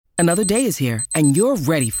Another day is here, and you're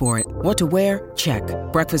ready for it. What to wear? Check.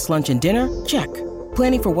 Breakfast, lunch, and dinner? Check.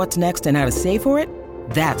 Planning for what's next and how to save for it?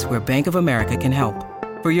 That's where Bank of America can help.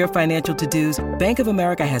 For your financial to-dos, Bank of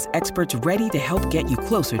America has experts ready to help get you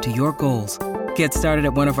closer to your goals. Get started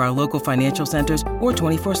at one of our local financial centers or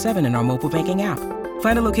 24/7 in our mobile banking app.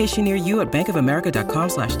 Find a location near you at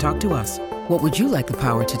bankofamerica.com/talktous. What would you like the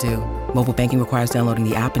power to do? Mobile banking requires downloading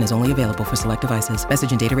the app and is only available for select devices.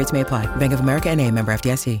 Message and data rates may apply. Bank of America N.A., member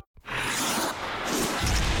FDIC.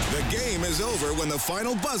 The game is over when the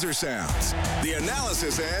final buzzer sounds. The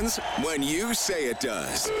analysis ends when you say it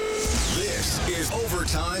does. This is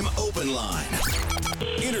Overtime Open Line.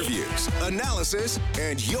 Interviews, analysis,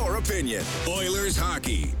 and your opinion. Oilers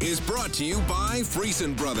hockey is brought to you by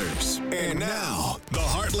Friesen Brothers. And now, the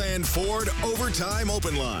Heartland Ford Overtime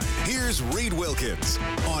Open Line. Here's Reed Wilkins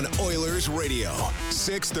on Oilers Radio,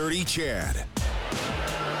 630 CHED.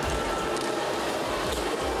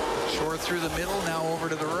 Shore through the middle, now over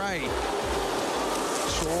to the right.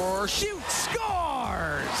 Shore shoots,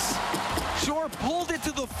 scores! Shore pulled it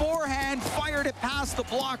to the forehand, fired it past the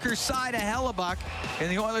blocker's side of Hellebuyck, and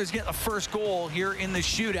the Oilers get the first goal here in the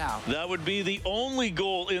shootout. That would be the only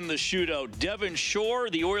goal in the shootout. Devon Shore,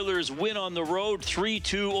 the Oilers win on the road,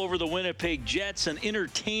 3-2 over the Winnipeg Jets. An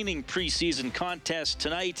entertaining preseason contest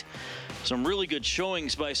tonight. Some really good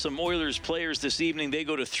showings by some Oilers players this evening. They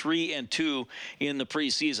go to 3-2 in the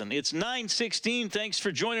preseason. It's 9:16. Thanks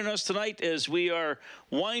for joining us tonight as we are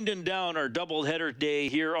winding down our doubleheader day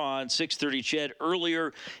here on 630 CHED.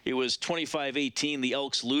 Earlier, it was 25-18. The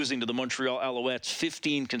Elks losing to the Montreal Alouettes.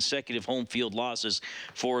 15 consecutive home field losses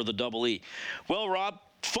for the Double E. Well, Rob,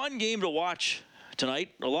 fun game to watch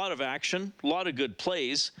tonight. A lot of action, a lot of good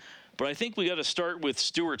plays. But I think we got to start with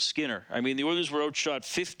Stuart Skinner. I mean, the Oilers were outshot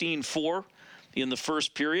 15-4 in the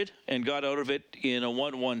first period and got out of it in a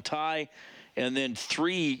 1-1 tie. And then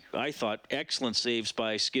 3, I thought, excellent saves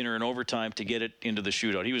by Skinner in overtime to get it into the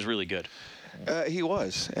shootout. He was really good. He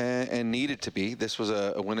was, and needed to be. This was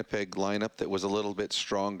a Winnipeg lineup that was a little bit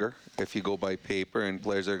stronger if you go by paper, and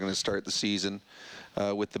players are going to start the season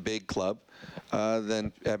with the big club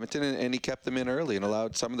than Edmonton, and he kept them in early and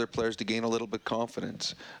allowed some of their players to gain a little bit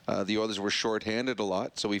confidence. The Oilers were short-handed a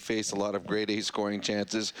lot, so he faced a lot of grade A scoring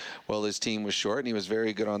chances while his team was short, and he was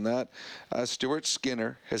very good on that. Stuart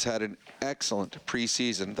Skinner has had an excellent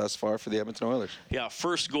preseason thus far for the Edmonton Oilers. Yeah,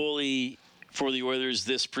 first goalie for the Oilers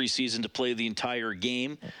this preseason to play the entire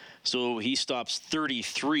game. So he stops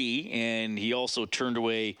 33, and he also turned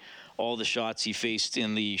away all the shots he faced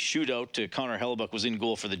in the shootout. Connor Hellebuyck was in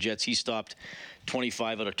goal for the Jets. He stopped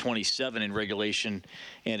 25 out of 27 in regulation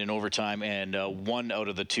and in overtime, and 1 out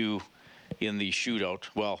of the 2 in the shootout.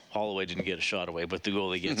 Well, Holloway didn't get a shot away, but the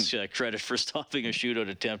goalie gets credit for stopping a shootout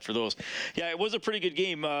attempt for those. Yeah, it was a pretty good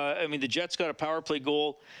game. I mean, the Jets got a power play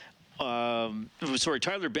goal.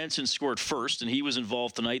 Tyler Benson scored first, and he was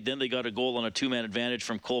involved tonight. Then they got a goal on a 2-man advantage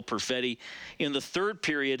from Cole Perfetti in the third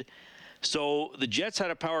period. So the Jets had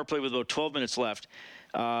a power play with about 12 minutes left.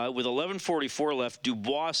 With 11:44 left,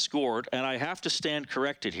 Dubois scored, and I have to stand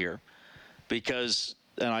corrected here because,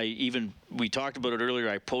 and we talked about it earlier,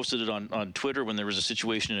 I posted it on Twitter when there was a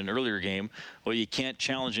situation in an earlier game. Well, you can't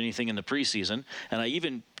challenge anything in the preseason, and I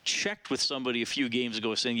even checked with somebody a few games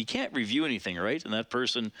ago saying you can't review anything, right? And that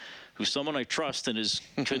person, who's someone I trust and is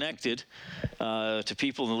connected to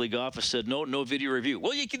people in the league office, said no video review.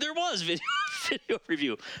 Well, there was video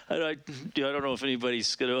review. I don't know if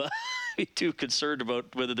anybody's going to be too concerned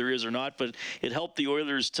about whether there is or not, but it helped the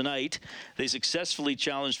Oilers tonight. They successfully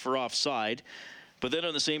challenged for offside. But then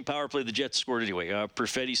on the same power play, the Jets scored anyway.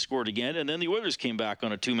 Perfetti scored again, and then the Oilers came back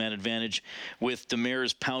on a 2-man advantage with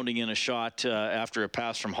Demers pounding in a shot after a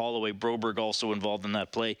pass from Holloway. Broberg also involved in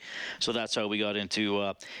that play. So that's how we got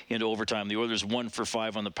into overtime. The Oilers 1 for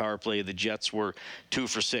 5 on the power play. The Jets were 2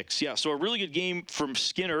 for 6. Yeah, so a really good game from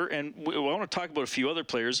Skinner, and I want to talk about a few other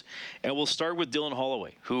players, and we'll start with Dylan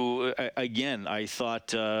Holloway, who, again, I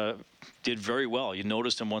thought did very well. You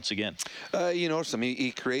noticed him once again. You noticed him.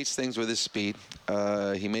 He creates things with his speed.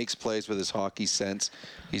 He makes plays with his hockey sense.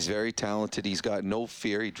 He's very talented. He's got no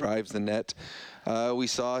fear. He drives the net. We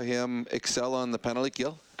saw him excel on the penalty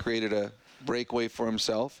kill, created a breakaway for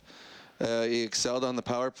himself. He excelled on the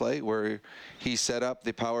power play where he set up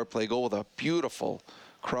the power play goal with a beautiful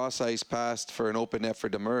cross-ice pass for an open net for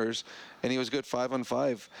Demers, and he was good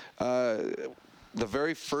 5-on-5. The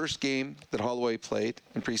very first game that Holloway played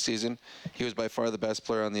in preseason, he was by far the best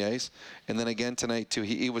player on the ice. And then again tonight, too,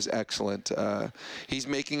 he was excellent. He's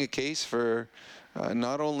making a case for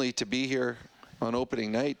not only to be here on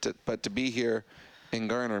opening night, but to be here and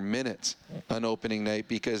garner minutes on opening night,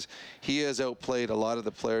 because he has outplayed a lot of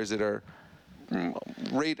the players that are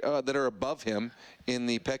that are above him in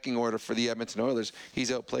the pecking order for the Edmonton Oilers.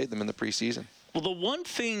 He's outplayed them in the preseason. Well, the one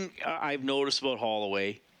thing I've noticed about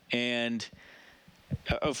Holloway, and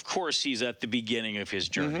of course he's at the beginning of his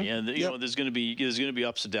journey, and you know there's going to be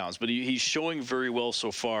ups and downs, but he's showing very well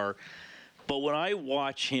so far. But when I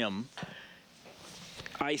watch him,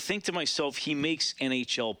 I think to myself, he makes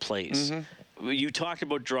NHL plays. You talked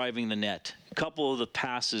about driving the net. A couple of the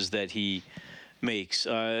passes that he makes,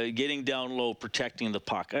 getting down low, protecting the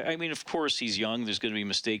puck. I mean, of course, he's young. There's going to be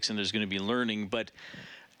mistakes and there's going to be learning. But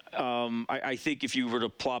I think if you were to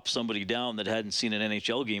plop somebody down that hadn't seen an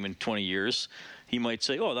NHL game in 20 years, he might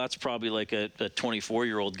say, oh, that's probably like a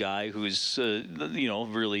 24-year-old guy who's,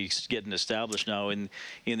 really getting established now in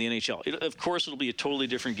the NHL. Of course, it'll be a totally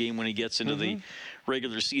different game when he gets into the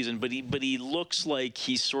regular season. But he looks like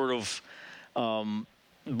he sort of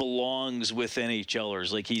belongs with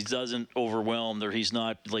NHLers. Like he doesn't overwhelm, or he's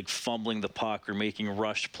not like fumbling the puck or making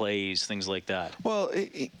rushed plays, things like that. Well,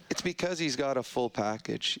 it's because he's got a full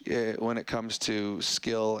package when it comes to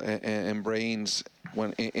skill and brains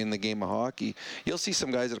when in the game of hockey. You'll see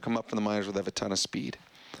some guys that come up from the minors that have a ton of speed,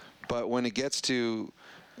 but when it gets to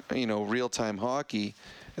real-time hockey,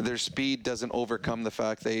 their speed doesn't overcome the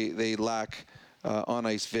fact they lack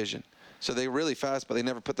on-ice vision. So they're really fast, but they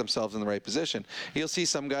never put themselves in the right position. You'll see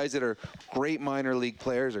some guys that are great minor league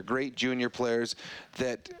players or great junior players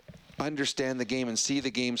that understand the game and see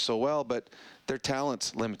the game so well, but their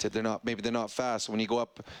talent's limited. Maybe they're not fast. When you go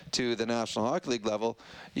up to the National Hockey League level,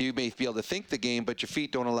 you may be able to think the game, but your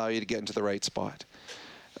feet don't allow you to get into the right spot.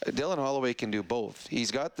 Dylan Holloway can do both. He's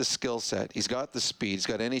got the skill set. He's got the speed. He's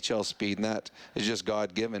got NHL speed, and that is just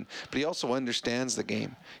God-given. But he also understands the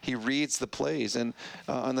game. He reads the plays. And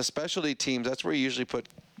on the specialty teams, that's where you usually put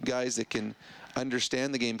guys that can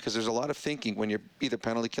understand the game, because there's a lot of thinking when you're either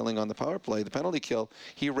penalty killing on the power play. The penalty kill,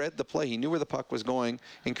 he read the play. He knew where the puck was going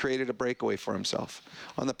and created a breakaway for himself.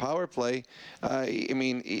 On the power play,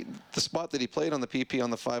 the spot that he played on the PP on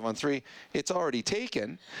the 5-on-3, it's already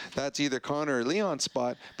taken. That's either Connor or Leon's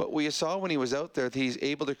spot. But we saw when he was out there that he's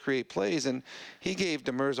able to create plays, and he gave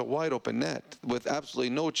Demers a wide open net with absolutely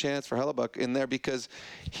no chance for Hellebuyck in there, because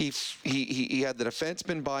he had the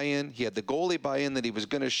defenseman buy in, he had the goalie buy in that he was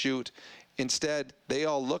going to shoot. Instead, they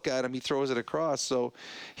all look at him. He throws it across. So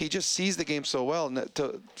he just sees the game so well. And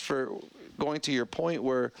for going to your point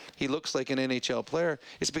where he looks like an NHL player,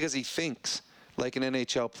 it's because he thinks like an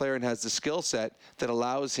NHL player and has the skill set that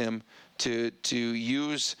allows him to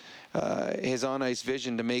use his on-ice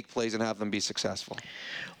vision to make plays and have them be successful.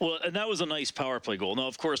 Well, and that was a nice power play goal. Now,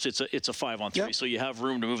 of course, it's a 5-on-3, so you have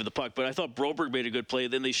room to move the puck. But I thought Broberg made a good play.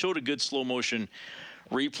 Then they showed a good slow motion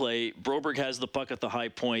replay. Broberg has the puck at the high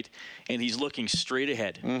point, and he's looking straight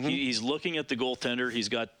ahead. He's looking at the goaltender. He's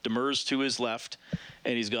got Demers to his left,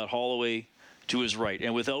 and he's got Holloway to his right.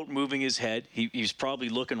 And without moving his head, he's probably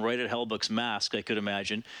looking right at Hellebuyck's mask, I could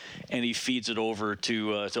imagine, and he feeds it over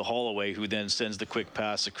to Holloway, who then sends the quick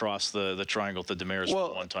pass across the triangle to Demers for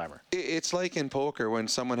the one-timer. It's like in poker when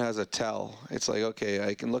someone has a tell. It's like, okay,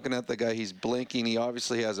 I can looking at the guy, he's blinking, he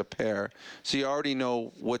obviously has a pair, so you already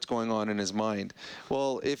know what's going on in his mind.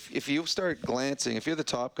 Well, if you start glancing, if you're the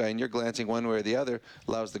top guy and you're glancing one way or the other,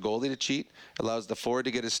 allows the goalie to cheat, allows the forward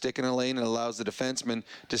to get his stick in a lane, and allows the defenseman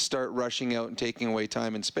to start rushing out and taking away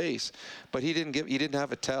time and space. But he didn't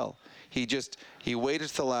have a tell. He waited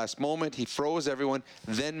to the last moment. He froze everyone,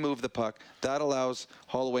 then moved the puck. That allows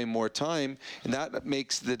Holloway more time, and that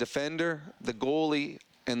makes the defender, the goalie,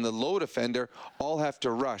 and the low defender all have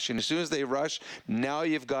to rush. And as soon as they rush, now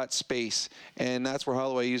you've got space. And that's where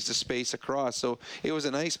Holloway used the space across. So it was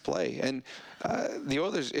a nice play. And the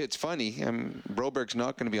Oilers, it's funny. Broberg's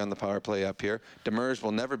not going to be on the power play up here. Demers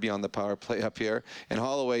will never be on the power play up here. And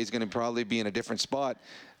Holloway is going to probably be in a different spot.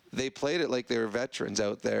 They played it like they were veterans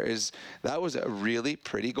out there. That was a really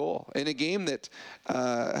pretty goal. In a game that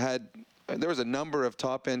there was a number of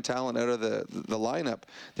top-end talent out of the lineup.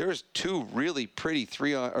 There was two really pretty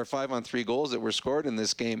 5-on-3 goals that were scored in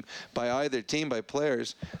this game by either team, by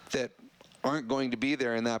players that aren't going to be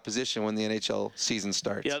there in that position when the NHL season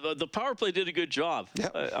starts. Yeah, the power play did a good job.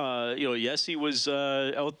 Yep. Yessie was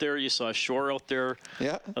out there. You saw Shore out there.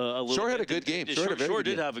 Yeah. Shore had a good game. Shore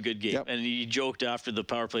did have a good game. Yep. And he joked after the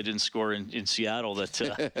power play didn't score in Seattle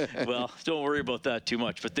that, well, don't worry about that too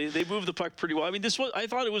much. But they moved the puck pretty well. I mean, I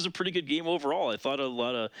thought it was a pretty good game overall. I thought a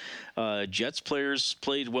lot of Jets players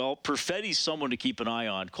played well. Perfetti's someone to keep an eye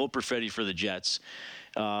on. Cole Perfetti for the Jets.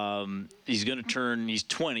 He's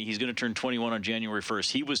 20. He's going to turn 21 on January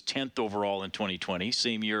 1st. He was 10th overall in 2020.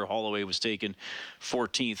 Same year Holloway was taken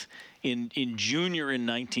 14th In junior in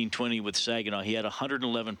 1920 with Saginaw, he had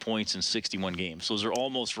 111 points in 61 games. Those are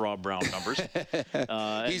almost Rob Brown numbers.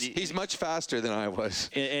 He's much faster than I was.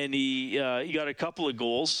 And he got a couple of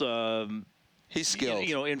goals. He's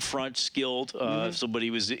skilled. In front, skilled. But he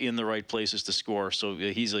was in the right places to score. So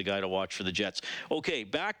he's a guy to watch for the Jets. Okay,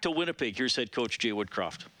 back to Winnipeg. Here's head coach Jay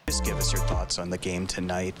Woodcroft. Just give us your thoughts on the game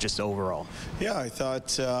tonight, just overall. Yeah, I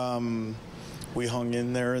thought we hung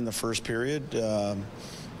in there in the first period.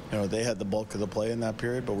 They had the bulk of the play in that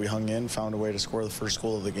period, but we hung in, found a way to score the first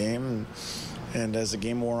goal of the game. And as the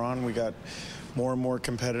game wore on, we got more and more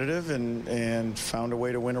competitive and found a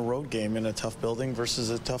way to win a road game in a tough building versus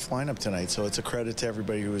a tough lineup tonight. So it's a credit to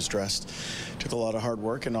everybody who was dressed. Took a lot of hard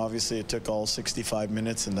work, and obviously it took all 65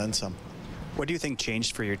 minutes and then some. What do you think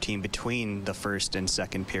changed for your team between the first and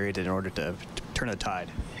second period in order to turn the tide?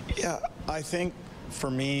 Yeah, I think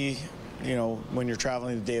for me, when you're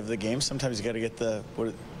traveling the day of the game, sometimes you got to get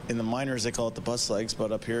in the minors they call it the bus legs,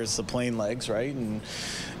 but up here it's the plane legs, right? And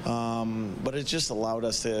but it just allowed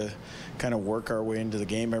us to kind of work our way into the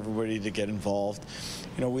game, everybody to get involved.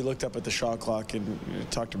 We looked up at the shot clock and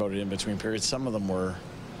talked about it in between periods. Some of them were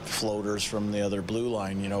floaters from the other blue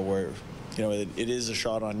line, where it is a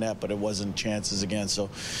shot on net, but it wasn't chances again. So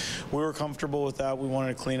we were comfortable with that. We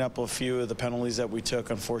wanted to clean up a few of the penalties that we took.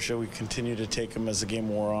 Unfortunately, we continued to take them as the game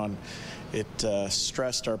wore on. It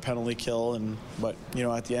stressed our penalty kill, but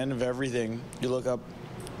at the end of everything, you look up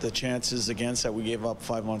the chances against that we gave up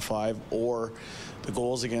 5-on-5, or the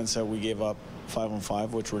goals against that we gave up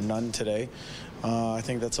 5-on-5, which were none today. I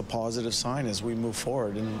think that's a positive sign as we move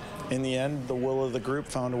forward. And in the end, the will of the group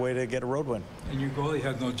found a way to get a road win. And your goalie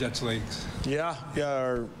had no Jets legs. Yeah.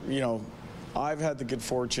 I've had the good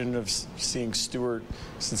fortune of seeing Stuart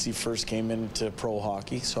since he first came into pro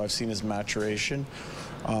hockey, so I've seen his maturation.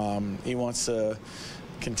 He wants to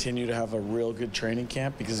continue to have a real good training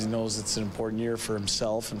camp because he knows it's an important year for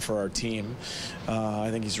himself and for our team. I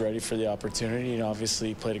think he's ready for the opportunity. Obviously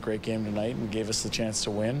he played a great game tonight and gave us the chance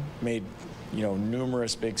to win. Made,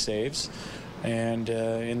 numerous big saves. And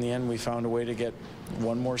in the end, we found a way to get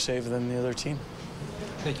one more save than the other team.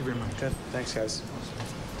 Thank you very much. Good. Thanks, guys.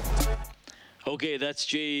 Okay, that's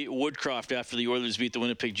Jay Woodcroft after the Oilers beat the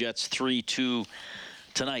Winnipeg Jets 3-2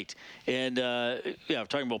 tonight. And,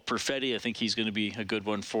 talking about Perfetti, I think he's going to be a good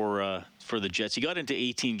one for the Jets. He got into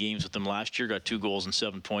 18 games with them last year, got 2 goals and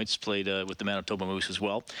 7 points, played with the Manitoba Moose as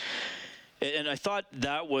well. And I thought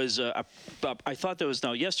that was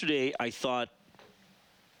now yesterday. I thought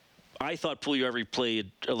Puljujarvi played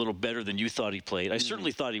a little better than you thought he played. I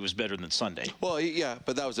certainly thought he was better than Sunday. Well, yeah,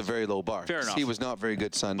 but that was a very low bar. Fair enough. He was not very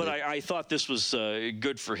good Sunday. But I thought this was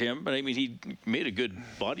good for him. But I mean, he made a good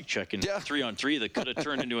body check in 3-on-3 that could have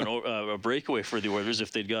turned into a breakaway for the Oilers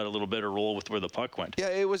if they'd got a little better roll with where the puck went. Yeah,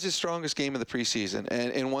 it was his strongest game of the preseason,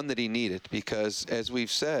 and one that he needed because, as we've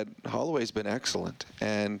said, Holloway's been excellent.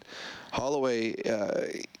 And Holloway,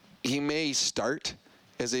 he may start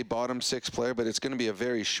as a bottom 6 player, but it's going to be a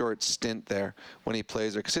very short stint there when he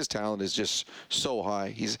plays there because his talent is just so high.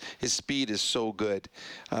 His speed is so good.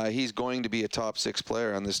 He's going to be a top 6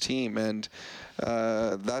 player on this team, and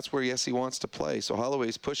that's where Yessi wants to play. So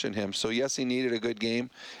Holloway's pushing him. So Yessi needed a good game,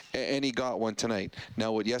 and he got one tonight.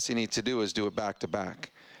 Now what Yessi needs to do is do it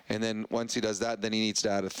back-to-back. And then once he does that, then he needs to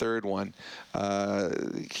add a third one.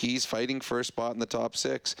 He's fighting for a spot in the top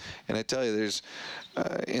 6. And I tell you, there's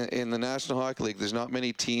in the National Hockey League, there's not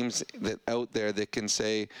many teams that out there that can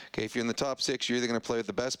say, okay, if you're in the top 6, you're either going to play with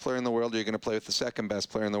the best player in the world or you're going to play with the second best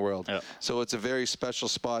player in the world. Yep. So it's a very special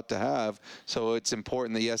spot to have. So it's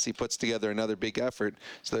important that, yes, he puts together another big effort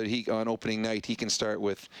so that on opening night, he can start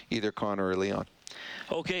with either Connor or Leon.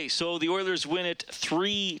 Okay, so the Oilers win it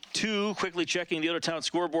 3-2. Quickly checking the out-of-town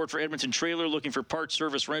scoreboard for Edmonton Trailer. Looking for parts,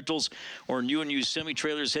 service, rentals, or new and used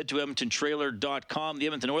semi-trailers, head to EdmontonTrailer.com. The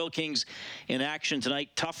Edmonton Oil Kings in action tonight.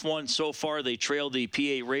 Tough one so far. They trailed the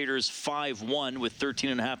PA Raiders 5-1 with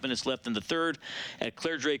 13.5 minutes left in the third at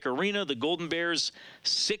Clare Drake Arena. The Golden Bears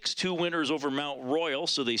 6-2 winners over Mount Royal,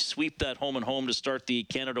 so they sweep that home and home to start the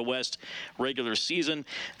Canada West regular season.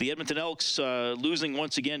 The Edmonton Elks losing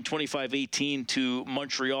once again 25-18 to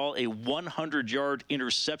Montreal, a 100-yard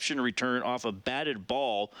interception return off a batted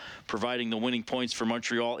ball, providing the winning points for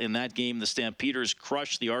Montreal in that game. The Stampeders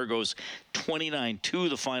crushed the Argos 29-2,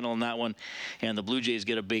 the final in that one, and the Blue Jays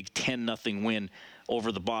get a big 10-0 win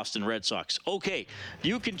over the Boston Red Sox. Okay,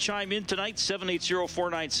 you can chime in tonight,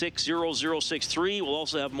 780-496-0063. We'll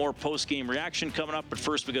also have more post-game reaction coming up, but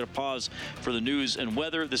first we got to pause for the news and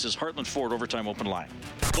weather. This is Heartland Ford Overtime Open Line.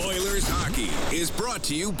 Oilers hockey is brought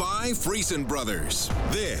to you by Friesen Brothers.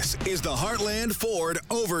 This is the Heartland Ford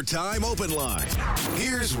Overtime Open Line.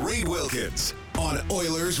 Here's Reed Wilkins on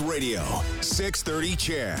Oilers Radio, 630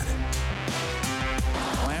 CHED.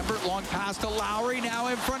 Lambert, long pass to Lowry, now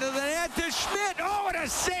in front of the net to Schmidt. Oh, what a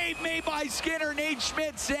save made by Skinner. Nate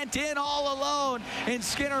Schmidt sent in all alone, and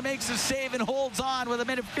Skinner makes a save and holds on with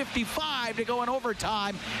 1:55 to go in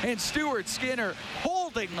overtime, and Stuart Skinner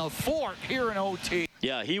holding the fort here in OT.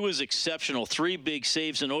 Yeah, he was exceptional. 3 big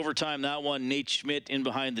saves in overtime. That one, Nate Schmidt in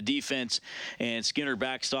behind the defense, and Skinner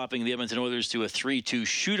backstopping the Edmonton Oilers to a 3-2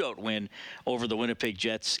 shootout win over the Winnipeg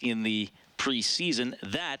Jets in the preseason.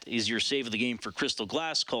 That is your save of the game for Crystal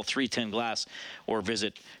Glass. Call 310-GLASS or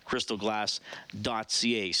visit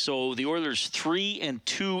crystalglass.ca. So the Oilers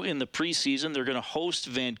 3-2 in the preseason. They're going to host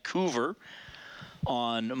Vancouver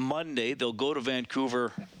on Monday. They'll go to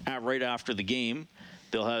Vancouver right after the game.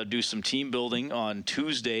 They'll do some team building on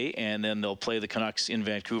Tuesday, and then they'll play the Canucks in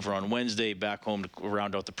Vancouver on Wednesday, back home to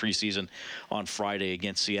round out the preseason on Friday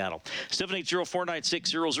against Seattle.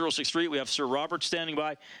 780-496-0063. We have Sir Robert standing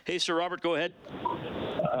by. Hey, Sir Robert, go ahead.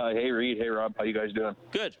 Hey, Reed. Hey, Rob. How you guys doing?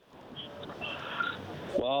 Good.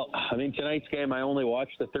 Well, I mean, tonight's game, I only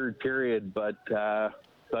watched the third period, but I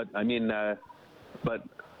guess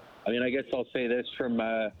I'll say this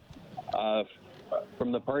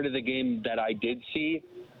from the part of the game that I did see,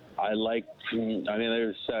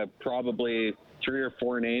 there's probably 3 or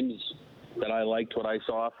 4 names that I liked what I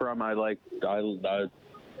saw from. I liked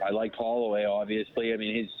Holloway, obviously. I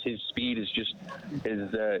mean, his speed is just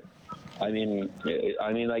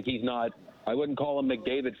he's not. I wouldn't call him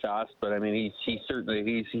McDavid fast, but I mean, he's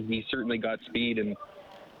certainly got speed. And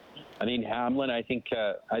I mean, Hamlin, I think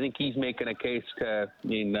he's making a case to,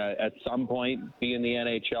 at some point be in the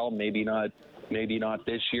NHL. Maybe not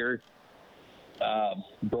this year.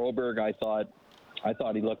 Broberg, I thought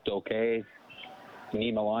he looked okay.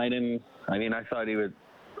 Niemelainen, I thought he was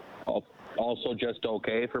also just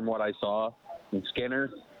okay from what I saw. And Skinner,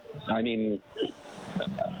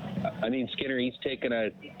 Skinner, he's taken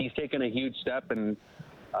a huge step, and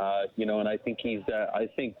and I think I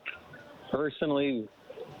think personally,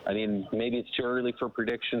 maybe it's too early for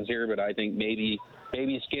predictions here, but I think maybe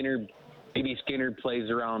Skinner plays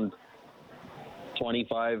around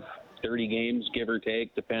 25, 30 games, give or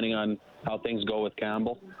take, depending on how things go with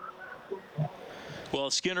Campbell.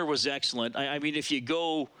 Well, Skinner was excellent. I mean, if you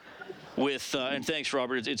go with, and thanks,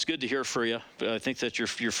 Robert, it's good to hear for you. I think that's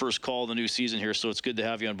your first call of the new season here, so it's good to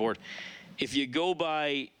have you on board. If you go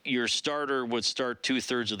by your starter would start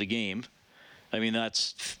 2/3 of the game,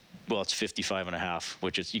 it's 55.5,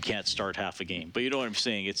 which is, you can't start half a game. But you know what I'm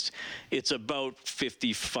saying? It's about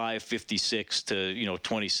 55, 56 to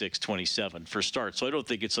 26, 27 for starts. So I don't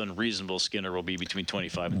think it's unreasonable Skinner will be between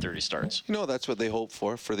 25 and 30 starts. That's what they hope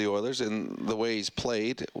for the Oilers. And the way he's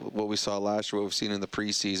played, what we saw last year, what we've seen in the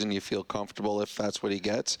preseason, you feel comfortable if that's what he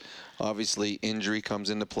gets. Obviously, injury comes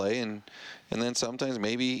into play, and then sometimes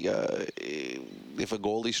maybe if a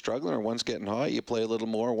goalie's struggling or one's getting hot, you play a little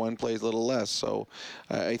more, one plays a little less. So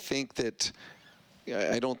I think that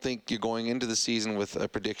I don't think you're going into the season with a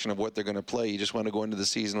prediction of what they're going to play. You just want to go into the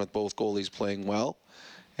season with both goalies playing well.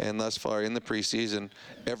 And thus far in the preseason,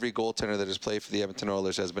 every goaltender that has played for the Edmonton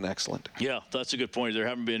Oilers has been excellent. Yeah, that's a good point. There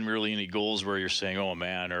haven't been really any goals where you're saying, oh,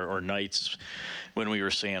 man, or nights when we were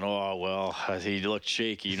saying, oh, well, he looked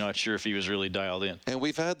shaky. Not sure if he was really dialed in. And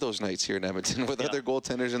we've had those nights here in Edmonton with other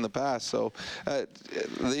goaltenders in the past. So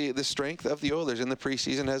the strength of the Oilers in the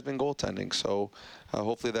preseason has been goaltending. So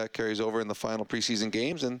hopefully that carries over in the final preseason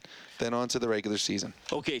games and then on to the regular season.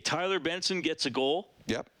 Okay, Tyler Benson gets a goal.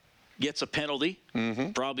 Yep. Gets a penalty.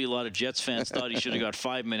 Mm-hmm. Probably a lot of Jets fans thought he should have got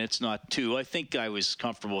 5 minutes, not 2. I think I was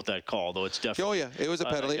comfortable with that call, though. It's definitely it was a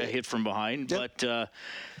penalty. A hit from behind. Yep. But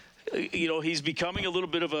he's becoming a little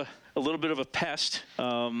bit of a pest.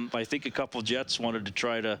 I think a couple of Jets wanted to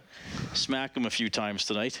try to smack him a few times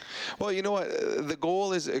tonight. Well, you know what? The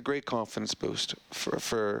goal is a great confidence boost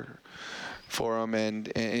for him,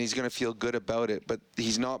 and he's going to feel good about it. But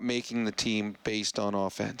he's not making the team based on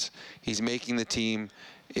offense. He's making the team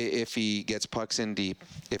if he gets pucks in deep,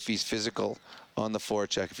 if he's physical on the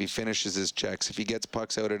forecheck, if he finishes his checks, if he gets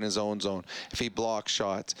pucks out in his own zone, if he blocks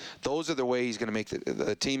shots. Those are the way he's going to make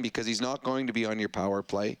the team, because he's not going to be on your power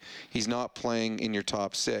play. He's not playing in your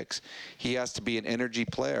top 6. He has to be an energy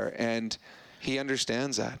player, and he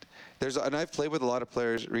understands that. And I've played with a lot of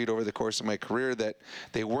players, Reed, over the course of my career, that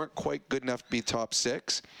they weren't quite good enough to be top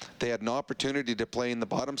 6. They had an opportunity to play in the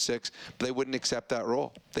bottom 6, but they wouldn't accept that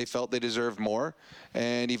role. They felt they deserved more,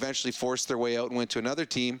 and eventually forced their way out and went to another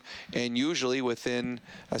team, and usually within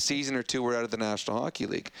a season or 2 were out of the National Hockey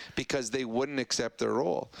League because they wouldn't accept their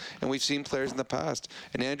role. And we've seen players in the past,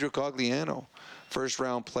 and Andrew Cogliano,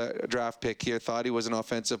 first-round draft pick here, thought he was an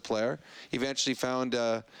offensive player, eventually found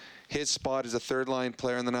his spot as a third-line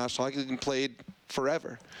player in the National Hockey League and played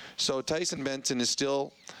forever. So Tyson Benson is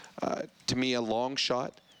still, to me, a long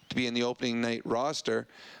shot to be in the opening night roster,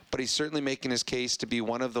 but he's certainly making his case to be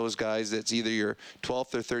one of those guys that's either your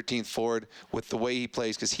 12th or 13th forward with the way he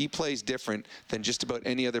plays, because he plays different than just about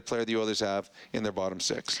any other player the Oilers have in their bottom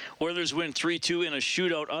six. Oilers win 3-2 in a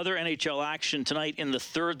shootout. Other NHL action tonight in the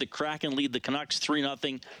third, the Kraken lead the Canucks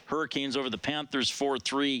 3-0. Hurricanes over the Panthers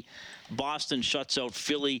 4-3. Boston shuts out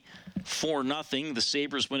Philly 4-0. The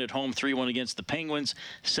Sabres win at home 3-1 against the Penguins.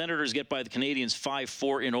 Senators get by the Canadiens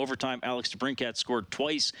 5-4 in overtime. Alex DeBrincat scored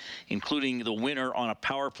twice, including the winner on a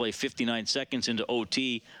power play 59 seconds into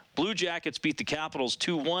OT. Blue Jackets beat the Capitals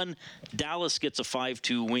 2-1. Dallas gets a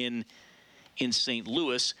 5-2 win in St.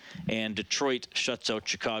 Louis. And Detroit shuts out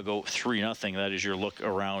Chicago 3-0. That is your look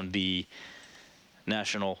around the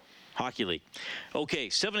National Hockey League. Okay,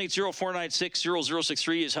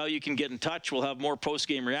 780-496-0063 is how you can get in touch. We'll have more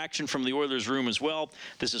post-game reaction from the Oilers room as well.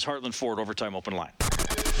 This is Heartland Ford Overtime Open Line.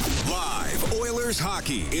 Live Oilers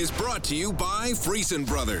hockey is brought to you by Friesen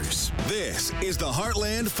Brothers. This is the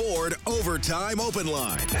Heartland Ford Overtime Open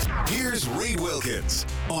Line. Here's Reed Wilkins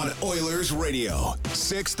on Oilers Radio,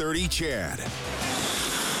 630 Chad.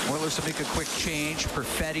 Oilers to make a quick change.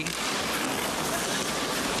 Perfetti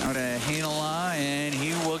out of Heinola, and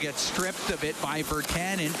he will get stripped a bit by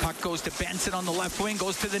Virtanen. Puck goes to Benson on the left wing,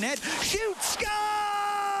 goes to the net, shoots, scores!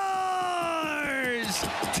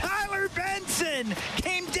 Tyler Benson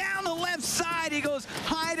came down the left side. He goes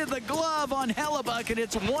high to the glove on Hellebuck, and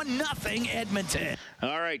it's 1-0 Edmonton.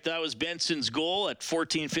 All right, that was Benson's goal at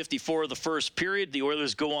 14:54 of the first period. The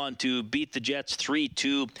Oilers go on to beat the Jets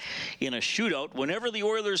 3-2 in a shootout. Whenever the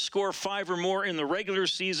Oilers score 5 or more in the regular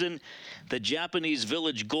season, the Japanese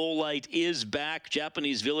Village goal light is back.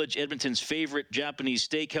 Japanese Village, Edmonton's favorite Japanese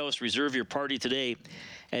steakhouse. Reserve your party today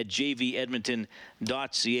at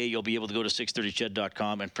jvedmonton.ca. You'll be able to go to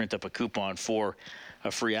 630ched.com and print up a coupon for a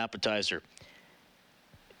free appetizer.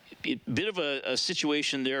 Bit of a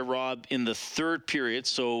situation there, Rob, in the third period.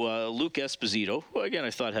 So Luke Esposito, who again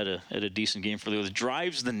I thought had a decent game for the Oilers,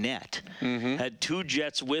 drives the net, had 2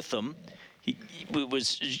 Jets with him. He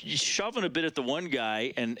was shoving a bit at the one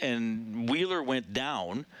guy, and Wheeler went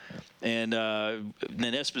down, and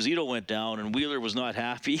then Esposito went down, and Wheeler was not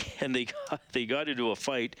happy, and they got into a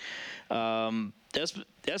fight.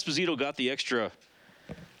 Esposito got the extra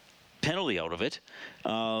penalty out of it,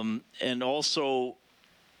 and also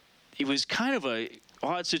it was kind of a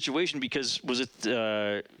odd situation because was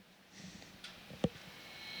it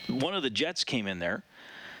one of the Jets came in there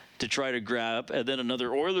to try to grab, and then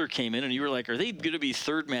another Oiler came in, and you were like, are they going to be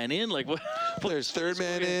third man in? Like, what? There's third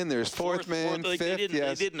man in, there's fourth man, like fifth,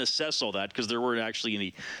 they didn't assess all that because there weren't actually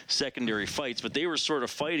any secondary fights, but they were sort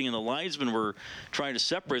of fighting, and the linesmen were trying to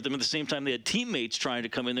separate them. At the same time, they had teammates trying to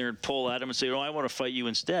come in there and pull at them and say, oh, I want to fight you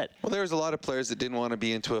instead. Well, there was a lot of players that didn't want to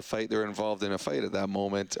be into a fight. They were involved in a fight at that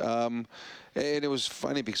moment. And it was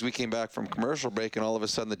funny because we came back from commercial break, and all of a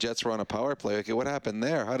sudden the Jets were on a power play. Okay, what happened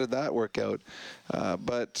there? How did that work out?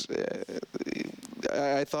 But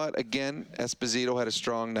I thought, again, Esposito had a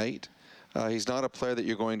strong night. He's not a player that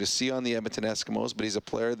you're going to see on the Edmonton Eskimos, but he's a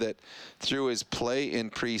player that, through his play in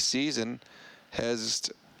preseason,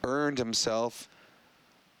 has earned himself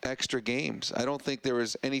extra games. I don't think there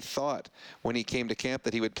was any thought when he came to camp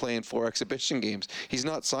that he would play in 4 exhibition games. He's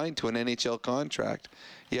not signed to an NHL contract,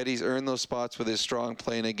 yet he's earned those spots with his strong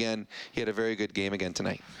play, and again, he had a very good game again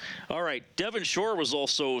tonight. All right, Devin Shore was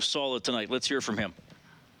also solid tonight. Let's hear from him.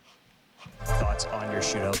 Thoughts on your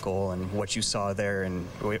shootout goal and what you saw there and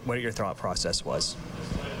what your thought process was?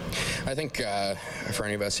 I think for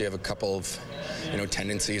any of us, you have a couple of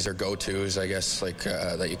tendencies or go-tos, I guess, like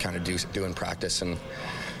that you kind of do in practice, and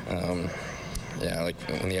like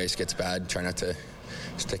when the ice gets bad, try not to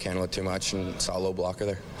stick handle it too much, and saw a low blocker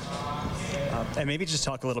there. And maybe just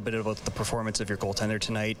talk a little bit about the performance of your goaltender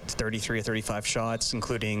tonight. 33 or 35 shots,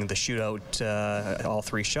 including the shootout, all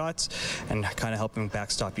 3 shots, and kind of helping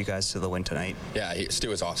backstop you guys to the win tonight. Yeah, Stu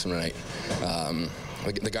was awesome tonight.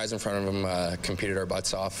 The guys in front of him competed our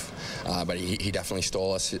butts off, but he definitely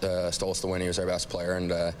stole us the win. He was our best player, and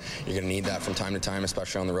you're going to need that from time to time,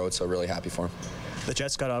 especially on the road, so really happy for him. The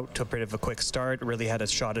Jets got out to a bit of a quick start, really had a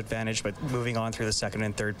shot advantage, but moving on through the second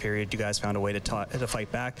and third period, you guys found a way to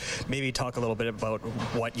fight back. Maybe talk a little bit about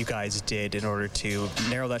what you guys did in order to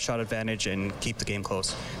narrow that shot advantage and keep the game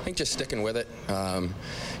close. I think just sticking with it.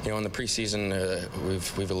 In the preseason,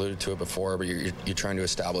 we've alluded to it before, but you're trying to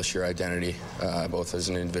establish your identity, both both as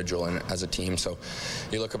an individual and as a team. So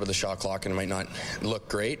you look up at the shot clock and it might not look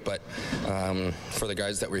great, but for the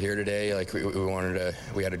guys that were here today, like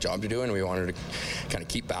we had a job to do, and we wanted to kind of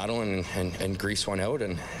keep battling and grease one out,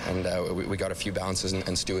 and we got a few bounces,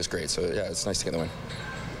 and Stu was great. So yeah, it's nice to get the win.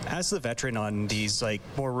 As the veteran on these like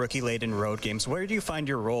more rookie-laden road games, where do you find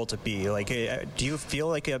your role to be? Like, do you feel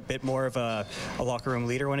like a bit more of a locker room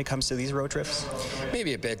leader when it comes to these road trips?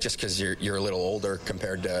 Maybe a bit, just because you're a little older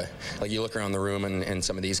compared to, like, you look around the room in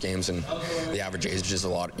some of these games, and the average age is a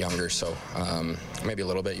lot younger. So maybe a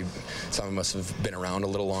little bit. Some of us have been around a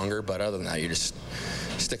little longer, but other than that, you're just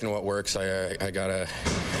sticking to what works. I gotta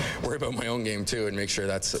worry about my own game too, and make sure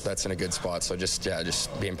that's in a good spot. So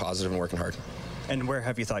just being positive and working hard. And where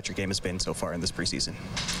have you thought your game has been so far in this preseason?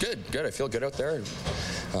 Good. I feel good out there.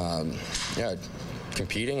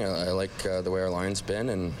 Competing. I like the way our line's been,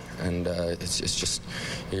 and it's just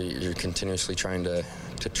you're continuously trying to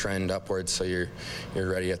trend upwards, so you're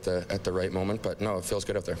ready at the right moment. But no, it feels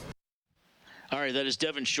good out there. All right, that is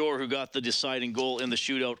Devin Shore who got the deciding goal in the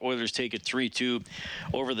shootout. Oilers take it 3-2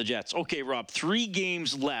 over the Jets. Okay, Rob, 3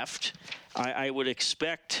 games left. I would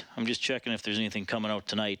expect, I'm just checking if there's anything coming out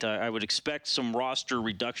tonight. I would expect some roster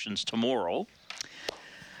reductions tomorrow.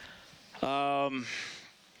 Now,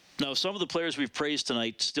 some of the players we've praised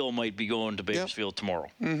tonight still might be going to Bakersfield tomorrow.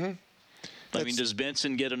 Mm-hmm. I mean, does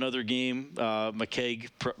Benson get another game? McKaig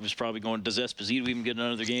was probably going. Does Esposito even get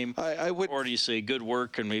another game? I would. Or do you say good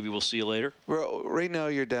work and maybe we'll see you later? Well, right now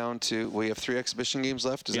you're down to, we have 3 exhibition games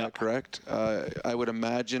left. Is that correct? I would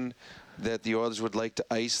imagine that the Oilers would like to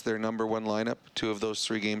ice their number 1 lineup, 2 of those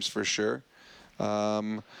 3 games for sure.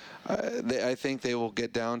 I think they will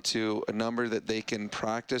get down to a number that they can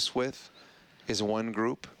practice with is 1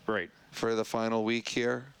 group. Right. For the final week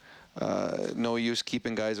here. No use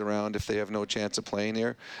keeping guys around if they have no chance of playing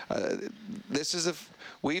here. This is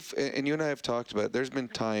and you and I have talked about it, there's been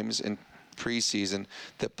times in preseason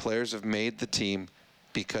that players have made the team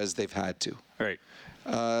because they've had to. Right.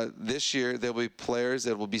 This year there'll be players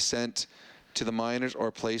that will be sent to the minors or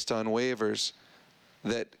placed on waivers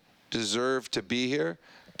that deserve to be here,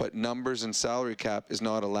 but numbers and salary cap is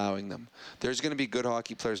not allowing them. There's going to be good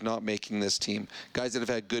hockey players not making this team, guys that have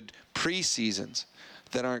had good preseasons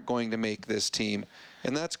that aren't going to make this team,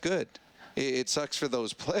 and that's good. It sucks for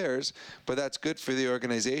those players, but that's good for the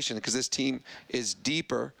organization because this team is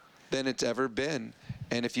deeper than it's ever been.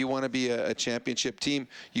 And if you want to be a championship team,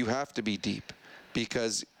 you have to be deep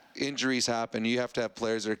because injuries happen. You have to have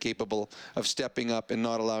players that are capable of stepping up and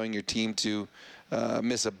not allowing your team to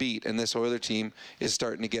miss a beat, and this Oiler team is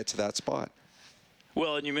starting to get to that spot.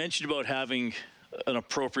 Well, and you mentioned about having an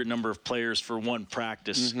appropriate number of players for 1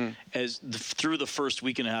 practice. Mm-hmm. Through the first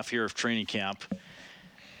week and a half here of training camp,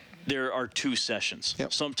 there are 2 sessions.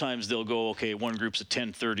 Yep. Sometimes they'll go, okay, 1 group's at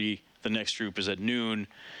 10:30, the next group is at noon,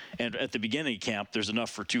 and at the beginning of camp, there's enough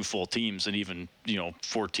for 2 full teams and even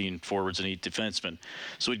 14 forwards and 8 defensemen.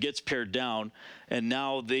 So it gets pared down, and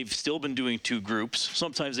now they've still been doing 2 groups.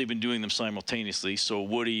 Sometimes they've been doing them simultaneously. So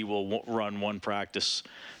Woody will run 1 practice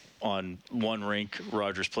on 1 rink,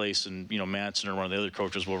 Rogers Place, and Manson or one of the other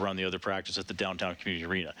coaches will run the other practice at the downtown community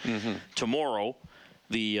arena. Mm-hmm. Tomorrow,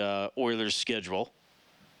 the Oilers' schedule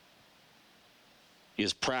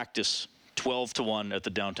is practice 12-1 at the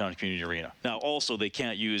downtown community arena. Now, also, they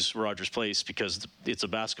can't use Rogers Place because it's a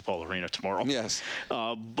basketball arena tomorrow. Yes.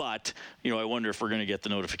 But, I wonder if we're going to get the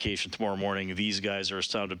notification tomorrow morning. These guys are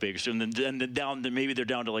assigned to Bakersfield. And then maybe they're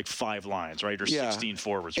down to like 5 lines, right? Or 16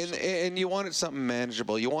 forwards. And you wanted something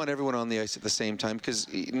manageable. You want everyone on the ice at the same time because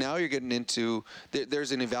now you're getting into,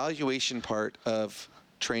 there's an evaluation part of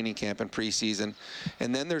training camp and preseason,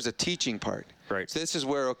 and then there's a teaching part. Right. So this is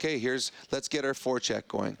where, okay, let's get our forecheck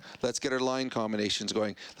going. Let's get our line combinations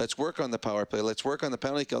going. Let's work on the power play. Let's work on the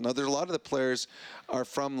penalty kill. Now, there's a lot of the players are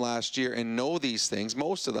from last year and know these things,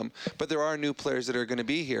 most of them, but there are new players that are going to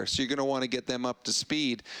be here. So you're going to want to get them up to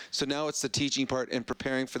speed. So now it's the teaching part and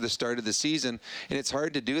preparing for the start of the season. And it's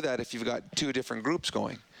hard to do that if you've got 2 different groups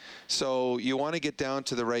going. So you want to get down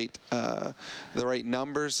to the right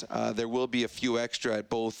numbers. There will be a few extra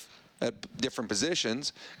at different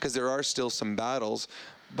positions because there are still some battles,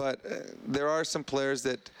 but there are some players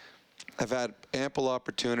that have had ample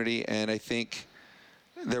opportunity, and I think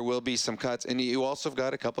there will be some cuts. And you also have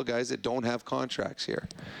got a couple of guys that don't have contracts here.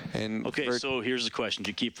 And okay, so here's the question: do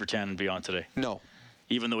you keep Virtanen beyond today? No.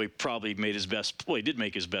 Even though he probably made his best, he did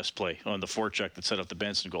make his best play on the forecheck that set up the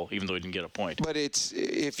Benson goal, even though he didn't get a point. But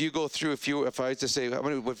if you go through, if I was to say,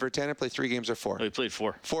 would Virtanen play 3 games or 4? He played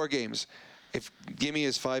 4. 4 games. Give me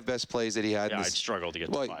his 5 best plays that he had. Yeah, I'd struggle to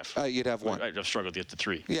get to 5. You'd have 1. I'd have struggled to get to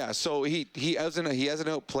 3. Yeah, so he hasn't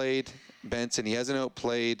outplayed Benson. He hasn't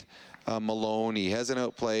outplayed Malone. He hasn't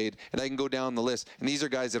outplayed, and I can go down the list. And these are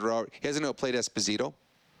guys that are he hasn't outplayed Esposito,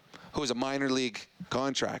 who is a minor league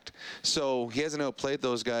contract. So he hasn't outplayed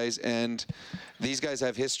those guys, and these guys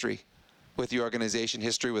have history with the organization,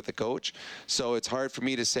 history with the coach. So it's hard for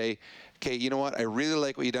me to say, okay, you know what, I really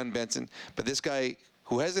like what you've done, Benson, but this guy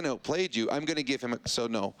who hasn't outplayed you, I'm going to give him so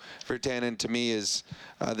no. Virtanen, to me, is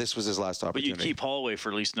this was his last opportunity. But you keep Holloway for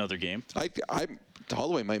at least another game.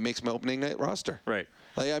 Holloway might make my opening night roster. Right.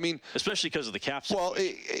 Like, I mean, especially because of the cap situation. Well,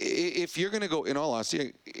 if you're going to go, in all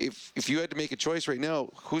honesty, if you had to make a choice right now,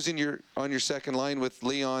 who's on your second line with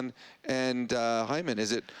Leon and Hyman?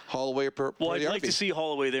 Is it Holloway or Well, I'd like to see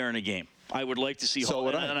Holloway there in a game. I would like to see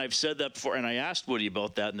Holloway, and I've said that before, and I asked Woody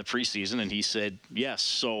about that in the preseason, and he said yes.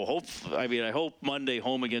 So I hope Monday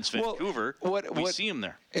home against Vancouver, we see him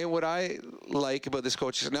there. And what I like about this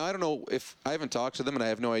coach is, now I don't know if I haven't talked to them, and I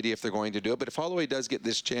have no idea if they're going to do it, but if Holloway does get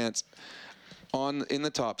this chance in the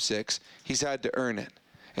top 6, he's had to earn it.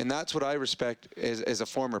 And that's what I respect as a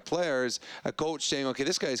former player, is a coach saying, okay,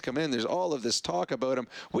 this guy's coming in. There's all of this talk about him.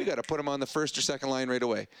 We got to put him on the first or second line right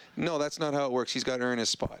away. No, that's not how it works. He's got to earn his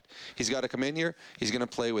spot. He's got to come in here. He's going to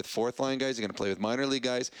play with fourth line guys. He's going to play with minor league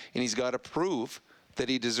guys. And he's got to prove that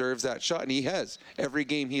he deserves that shot. And he has. Every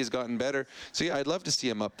game he has gotten better. So, yeah, I'd love to see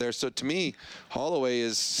him up there. So, to me, Holloway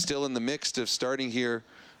is still in the mix of starting here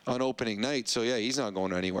on opening night. So, yeah, he's not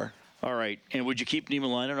going anywhere. All right. And would you keep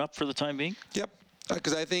Niemelainen up for the time being? Yep.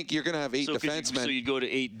 Because I think you're going to have 8 defensemen. So you'd go to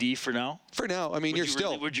 8D for now? For now. I mean,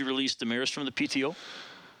 would you release Demers from the PTO?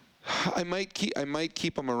 I might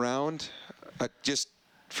keep him around just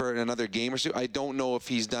for another game or so. I don't know if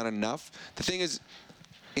he's done enough. The thing is,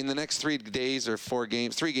 in the next 3 days or 3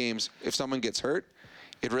 games, if someone gets hurt,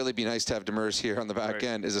 it'd really be nice to have Demers here on the back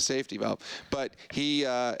end as a safety valve. But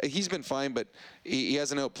he's been fine, but he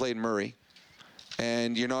hasn't outplayed Murray.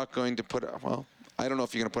 And you're not going to I don't know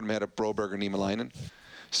if you're going to put him ahead of Broberg or Niemelainen.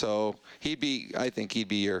 So I think he'd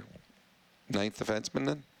be your 9th defenseman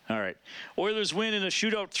then. All right. Oilers win in a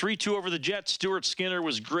shootout 3-2 over the Jets. Stuart Skinner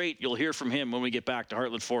was great. You'll hear from him when we get back to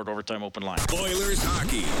Heartland Ford Overtime Open Line. Oilers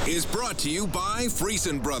hockey is brought to you by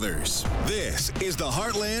Friesen Brothers. This is the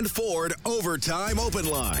Heartland Ford Overtime Open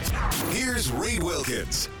Line. Here's Reed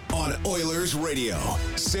Wilkins on Oilers Radio,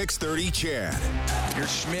 630 CHED.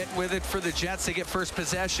 Here's Schmidt with it for the Jets. They get first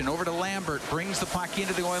possession. Over to Lambert. Brings the puck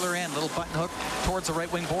into the Oiler end. Little button hook towards the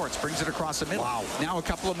right wing boards. Brings it across the middle. Wow. Now a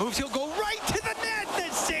couple of moves. He'll go right to the net. The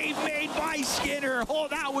save made by Skinner. Oh,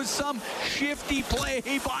 that was some shifty play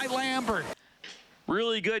by Lambert.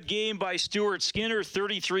 Really good game by Stuart Skinner.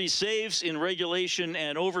 33 saves in regulation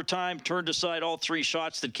and overtime. Turned aside all 3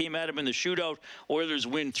 shots that came at him in the shootout. Oilers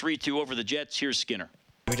win 3-2 over the Jets. Here's Skinner.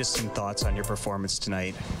 Just some thoughts on your performance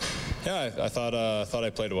tonight. Yeah, I thought I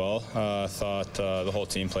played well. I thought the whole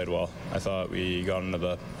team played well. I thought we got into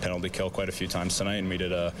the penalty kill quite a few times tonight, and we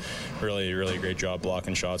did a really, really great job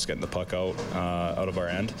blocking shots, getting the puck out of our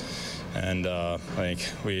end. And I think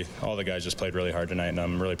all the guys just played really hard tonight, and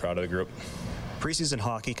I'm really proud of the group. Preseason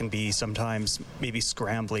hockey can be sometimes maybe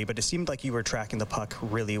scrambly, but it seemed like you were tracking the puck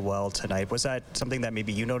really well tonight. Was that something that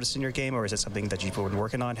maybe you noticed in your game, or is it something that you've been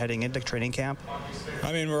working on heading into training camp?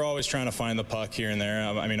 I mean, we're always trying to find the puck here and there.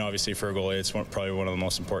 I mean, obviously for a goalie, it's probably one of the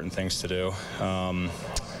most important things to do.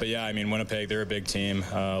 But yeah, I mean, Winnipeg, they're a big team,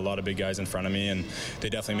 a lot of big guys in front of me, and they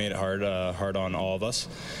definitely made it hard on all of us.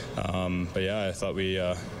 But yeah, I thought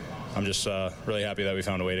I'm just really happy that we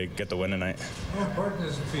found a way to get the win tonight. How important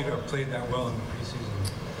is it for you to have played that well in the preseason?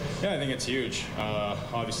 Yeah, I think it's huge.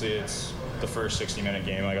 Obviously, it's the first 60-minute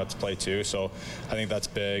game I got to play too, so I think that's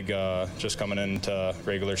big. Just coming into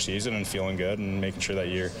regular season and feeling good and making sure that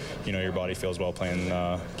your body feels well playing,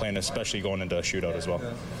 especially going into a shootout as well.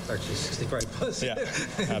 Yeah, actually 65 plus. Yeah,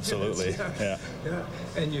 absolutely. Yeah.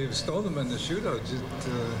 And you stole them in the shootout.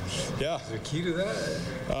 Is there a key to that?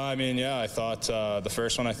 I mean, yeah, I thought the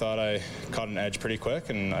first one, I thought I caught an edge pretty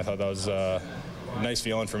quick, and I thought that was nice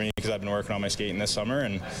feeling for me because I've been working on my skating this summer.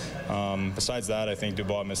 And besides that, I think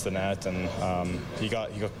Dubois missed the net, and he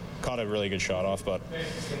caught a really good shot off, but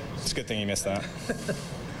it's a good thing he missed that.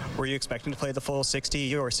 Were you expecting to play the full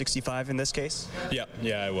 60 or 65 in this case?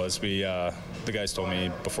 Yeah, I was. The guys told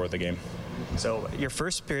me before the game. So your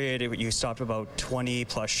first period, you stopped about 20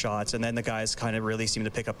 plus shots, and then the guys kind of really seemed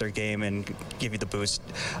to pick up their game and give you the boost.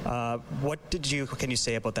 What can you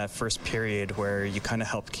say about that first period where you kind of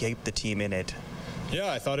helped keep the team in it? Yeah,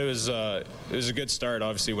 I thought it was a good start.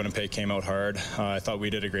 Obviously, Winnipeg came out hard. I thought we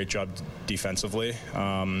did a great job defensively.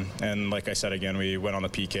 And like I said, again, we went on the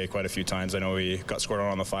PK quite a few times. I know we got scored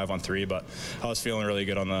on the 5-on-3, but I was feeling really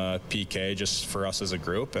good on the PK just for us as a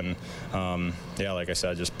group. And, yeah, like I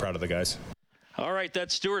said, just proud of the guys. All right,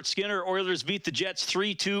 that's Stuart Skinner. Oilers beat the Jets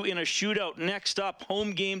 3-2 in a shootout. Next up,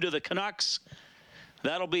 home game to the Canucks.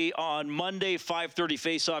 That'll be on Monday, 5:30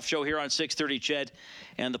 face-off show here on 6:30 CHED,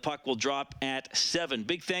 and the puck will drop at 7.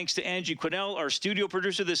 Big thanks to Angie Quinnell, our studio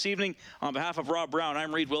producer this evening. On behalf of Rob Brown,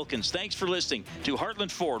 I'm Reed Wilkins. Thanks for listening to Heartland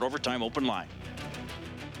Ford Overtime Open Line.